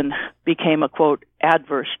live in, became a, quote,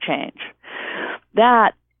 adverse change.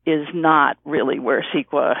 That is not really where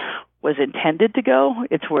CEQA was intended to go.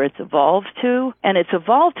 It's where it's evolved to. And it's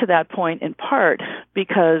evolved to that point in part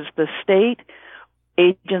because the state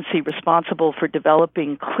agency responsible for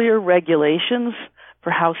developing clear regulations for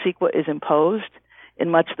how CEQA is imposed, in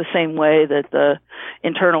much the same way that the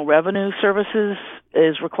Internal Revenue Services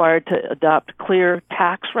is required to adopt clear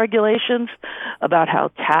tax regulations about how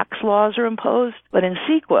tax laws are imposed. But in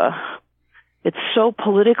CEQA, it's so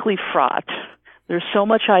politically fraught. There's so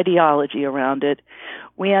much ideology around it.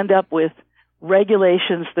 We end up with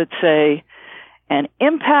regulations that say an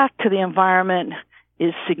impact to the environment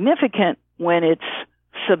is significant when it's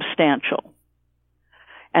substantial.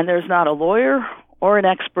 And there's not a lawyer or an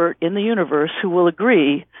expert in the universe who will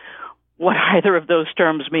agree what either of those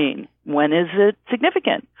terms mean. When is it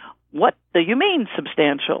significant? What do you mean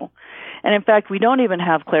substantial? And in fact, we don't even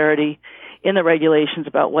have clarity in the regulations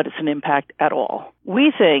about what is an impact at all.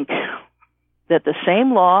 We think that the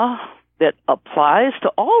same law that applies to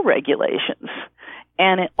all regulations,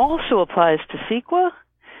 and it also applies to CEQA,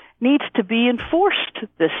 needs to be enforced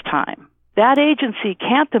this time. That agency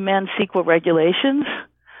can't amend CEQA regulations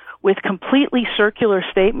with completely circular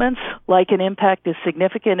statements like an impact is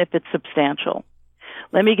significant if it's substantial.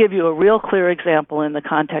 Let me give you a real clear example in the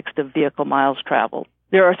context of vehicle miles traveled.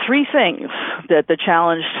 There are three things that the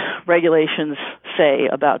challenged regulations say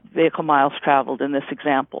about vehicle miles traveled in this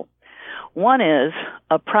example. One is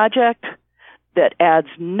a project that adds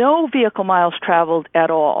no vehicle miles traveled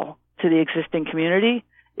at all to the existing community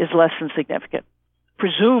is less than significant.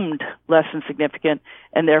 presumed less than significant,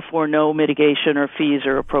 and therefore no mitigation or fees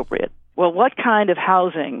are appropriate. Well, what kind of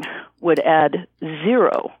housing would add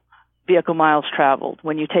 0 vehicle miles traveled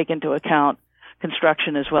when you take into account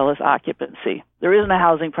construction as well as occupancy? There isn't a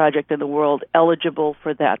housing project in the world eligible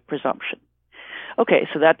for that presumption. Okay,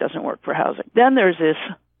 so that doesn't work for housing. Then there's this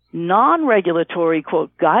non-regulatory,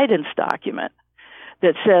 quote, guidance document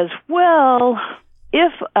that says, well,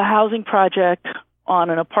 if a housing project on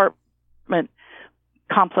an apartment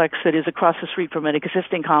complex that is across the street from an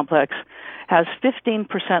existing complex has 15%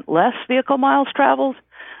 less vehicle miles traveled,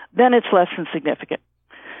 then it's less than significant.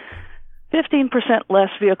 15% less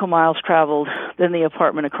vehicle miles traveled than the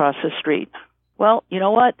apartment across the street. Well, you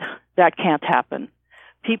know what? That can't happen.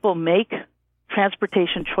 People make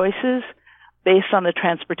transportation choices based on the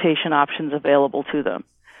transportation options available to them.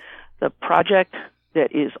 The project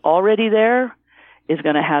that is already there is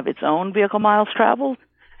going to have its own vehicle miles traveled,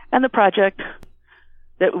 and the project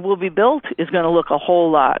that will be built is going to look a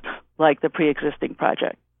whole lot like the pre-existing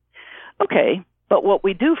project. Okay, but what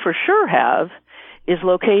we do for sure have is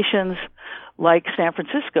locations like San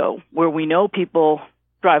Francisco, where we know people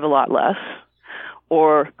drive a lot less,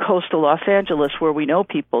 or coastal Los Angeles, where we know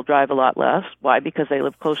people drive a lot less. Why? Because they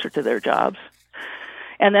live closer to their jobs.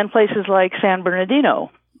 And then places like San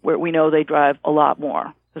Bernardino, where we know they drive a lot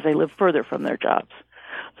more because they live further from their jobs.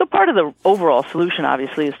 So part of the overall solution,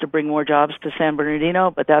 obviously, is to bring more jobs to San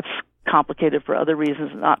Bernardino, but that's complicated for other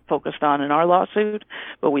reasons not focused on in our lawsuit,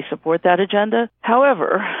 but we support that agenda.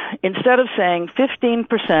 However, instead of saying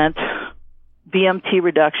 15% VMT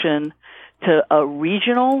reduction to a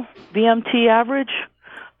regional VMT average,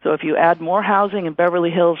 so if you add more housing in Beverly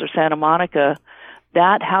Hills or Santa Monica,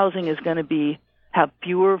 that housing is going to have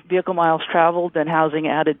fewer vehicle miles traveled than housing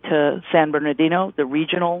added to San Bernardino, the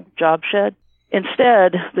regional job shed.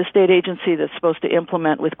 Instead, the state agency that's supposed to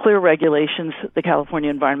implement with clear regulations the California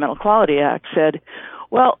Environmental Quality Act said,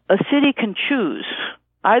 well, a city can choose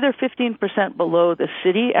either 15% below the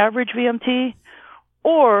city average VMT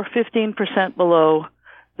or 15% below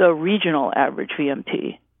the regional average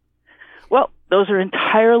VMT. Well, those are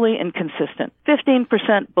entirely inconsistent.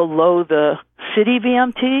 15% below the city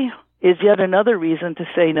VMT is yet another reason to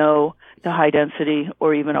say no to high density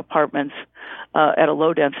or even apartments at a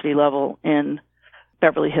low density level in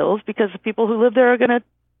Beverly Hills, because the people who live there are going to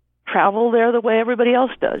travel there the way everybody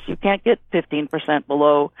else does. You can't get 15%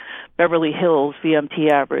 below Beverly Hills VMT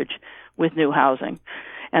average with new housing.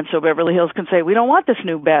 And so Beverly Hills can say, we don't want this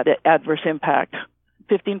new bad adverse impact,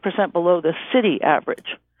 15% below the city average.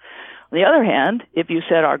 On the other hand, if you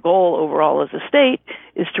said our goal overall as a state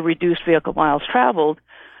is to reduce vehicle miles traveled,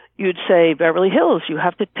 you'd say, Beverly Hills, you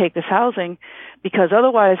have to take this housing because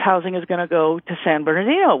otherwise housing is going to go to San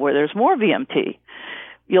Bernardino where there's more VMT.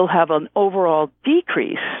 You'll have an overall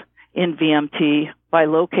decrease in VMT by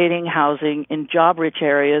locating housing in job-rich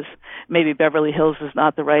areas. Maybe Beverly Hills is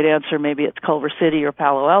not the right answer. Maybe it's Culver City or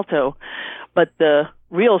Palo Alto. But the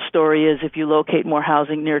real story is if you locate more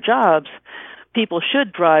housing near jobs, people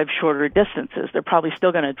should drive shorter distances. They're probably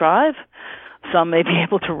still going to drive. Some may be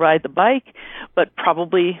able to ride the bike, but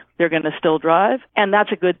probably they're going to still drive. And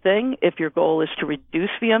that's a good thing if your goal is to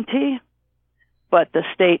reduce VMT. But the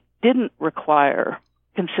state didn't require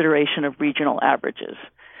consideration of regional averages.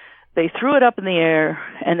 They threw it up in the air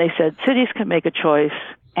and they said cities can make a choice,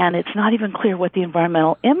 and it's not even clear what the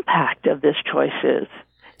environmental impact of this choice is.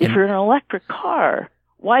 If you're in an electric car,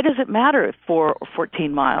 why does it matter if 4 or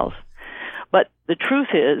 14 miles? But the truth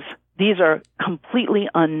is, these are completely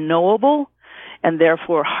unknowable and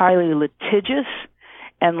therefore highly litigious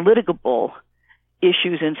and litigable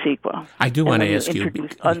issues in CEQA. I do want to ask you. When you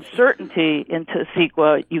introduce uncertainty into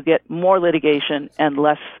CEQA, you get more litigation and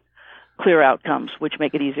less clear outcomes, which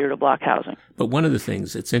make it easier to block housing. But one of the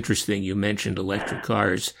things that's interesting, you mentioned electric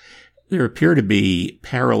cars. There appear to be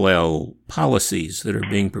parallel policies that are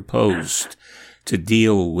being proposed to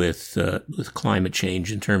deal with climate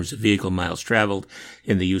change in terms of vehicle miles traveled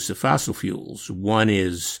in the use of fossil fuels. One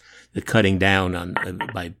is the cutting down on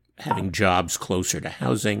by having jobs closer to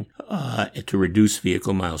housing to reduce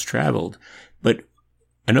vehicle miles traveled. But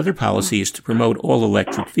another policy is to promote all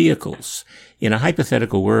electric vehicles. In a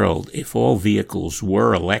hypothetical world, if all vehicles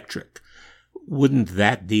were electric, wouldn't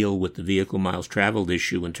that deal with the vehicle miles traveled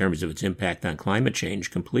issue in terms of its impact on climate change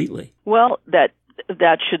completely? Well, that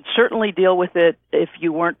should certainly deal with it if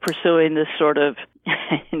you weren't pursuing this sort of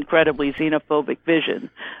incredibly xenophobic vision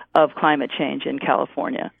of climate change in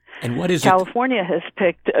California. And what is California has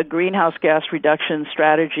picked a greenhouse gas reduction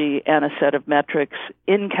strategy and a set of metrics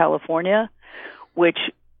in California, which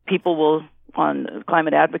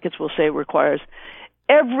climate advocates will say requires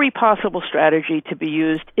every possible strategy to be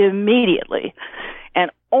used immediately.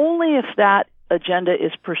 only if that agenda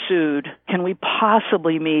is pursued can we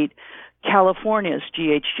possibly meet California's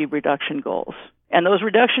GHG reduction goals. And those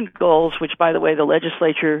reduction goals, which, by the way, the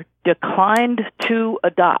legislature declined to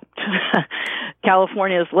adopt.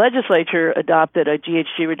 California's legislature adopted a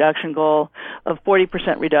GHG reduction goal of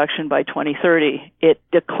 40% reduction by 2030. It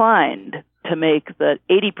declined to make the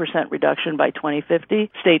 80% reduction by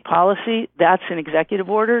 2050 state policy. That's in executive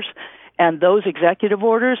orders. And those executive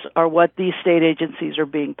orders are what these state agencies are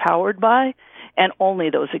being powered by, and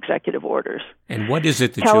only those executive orders. And what is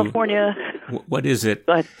it that California, what is it?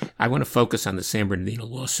 I want to focus on the San Bernardino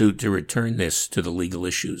lawsuit to return this to the legal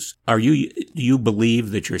issues. Do you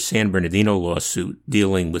believe that your San Bernardino lawsuit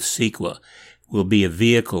dealing with CEQA will be a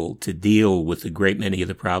vehicle to deal with a great many of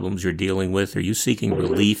the problems you're dealing with? Are you seeking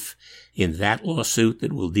relief in that lawsuit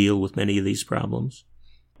that will deal with many of these problems?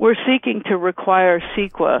 We're seeking to require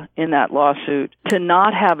CEQA in that lawsuit to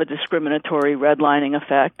not have a discriminatory redlining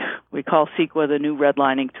effect. We call CEQA the new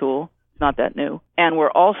redlining tool. It's not that new. And we're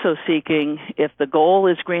also seeking, if the goal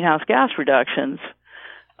is greenhouse gas reductions,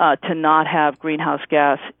 to not have greenhouse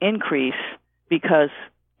gas increase because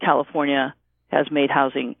California has made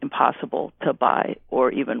housing impossible to buy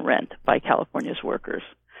or even rent by California's workers.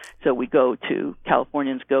 So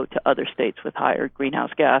Californians go to other states with higher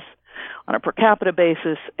greenhouse gas on a per capita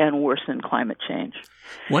basis and worsen climate change.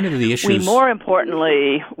 One of the issues... we more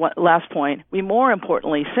importantly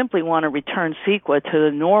simply want to return CEQA to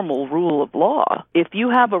the normal rule of law. If you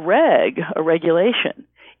have a regulation,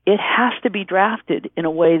 it has to be drafted in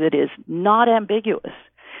a way that is not ambiguous,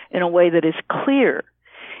 in a way that is clear,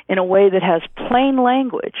 in a way that has plain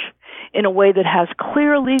language, in a way that has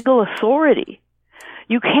clear legal authority.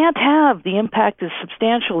 You can't have the impact is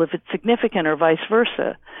substantial if it's significant or vice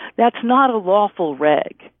versa. That's not a lawful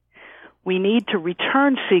reg. We need to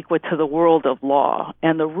return CEQA to the world of law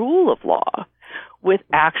and the rule of law with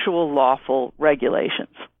actual lawful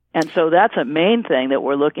regulations. And so that's a main thing that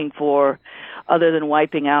we're looking for, other than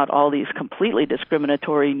wiping out all these completely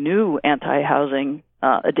discriminatory new anti-housing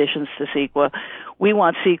additions to CEQA. We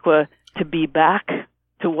want CEQA to be back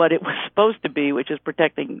to what it was supposed to be, which is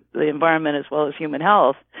protecting the environment as well as human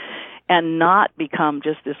health, and not become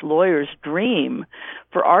just this lawyer's dream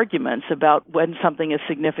for arguments about when something is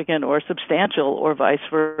significant or substantial or vice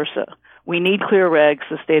versa. We need clear regs.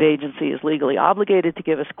 The state agency is legally obligated to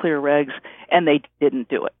give us clear regs, and they didn't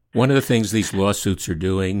do it. One of the things these lawsuits are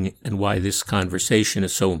doing, and why this conversation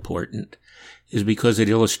is so important, is because it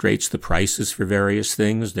illustrates the prices for various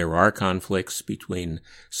things. There are conflicts between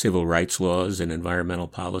civil rights laws and environmental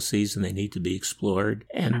policies, and they need to be explored.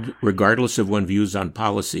 And regardless of one's views on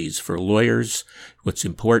policies, for lawyers, what's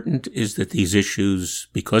important is that these issues,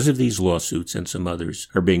 because of these lawsuits and some others,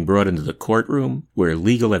 are being brought into the courtroom where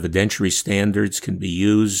legal evidentiary standards can be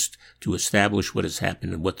used to establish what has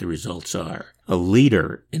happened and what the results are. A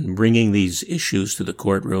leader in bringing these issues to the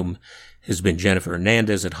courtroom has been Jennifer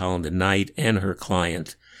Hernandez at Holland & Knight and her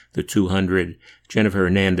client, the 200. Jennifer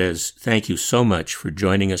Hernandez, thank you so much for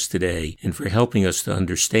joining us today and for helping us to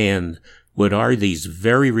understand what are these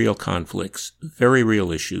very real conflicts, very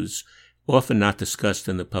real issues, often not discussed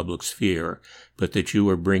in the public sphere, but that you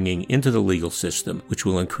are bringing into the legal system, which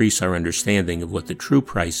will increase our understanding of what the true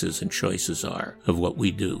prices and choices are of what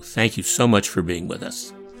we do. Thank you so much for being with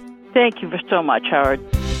us. Thank you so much, Howard.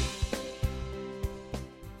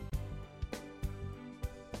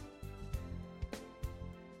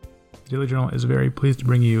 The Daily Journal is very pleased to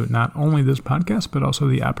bring you not only this podcast, but also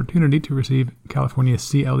the opportunity to receive California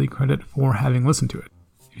CLE credit for having listened to it.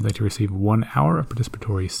 If you'd like to receive 1 hour of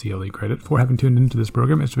participatory CLE credit for having tuned into this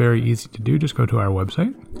program, it's very easy to do. Just go to our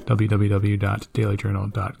website,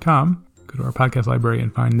 www.dailyjournal.com. Go to our podcast library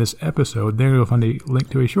and find this episode. There you'll find a link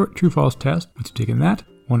to a short true-false test. Once you've taken that,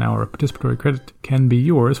 1 hour of participatory credit can be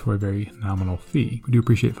yours for a very nominal fee. We do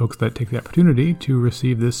appreciate folks that take the opportunity to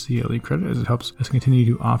receive this CLE credit, as it helps us continue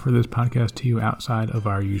to offer this podcast to you outside of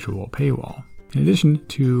our usual paywall. In addition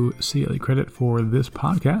to CLE credit for this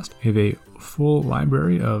podcast, we have a full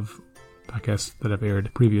library of podcasts that have aired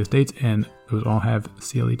previous dates, and those all have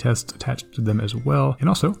CLE tests attached to them as well. And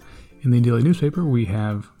also, in the daily newspaper, we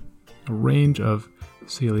have a range of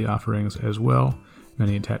CLE offerings as well,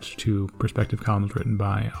 many attached to perspective columns written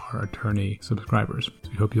by our attorney subscribers. So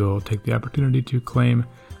we hope you'll take the opportunity to claim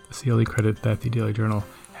the CLE credit that the Daily Journal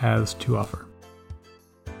has to offer.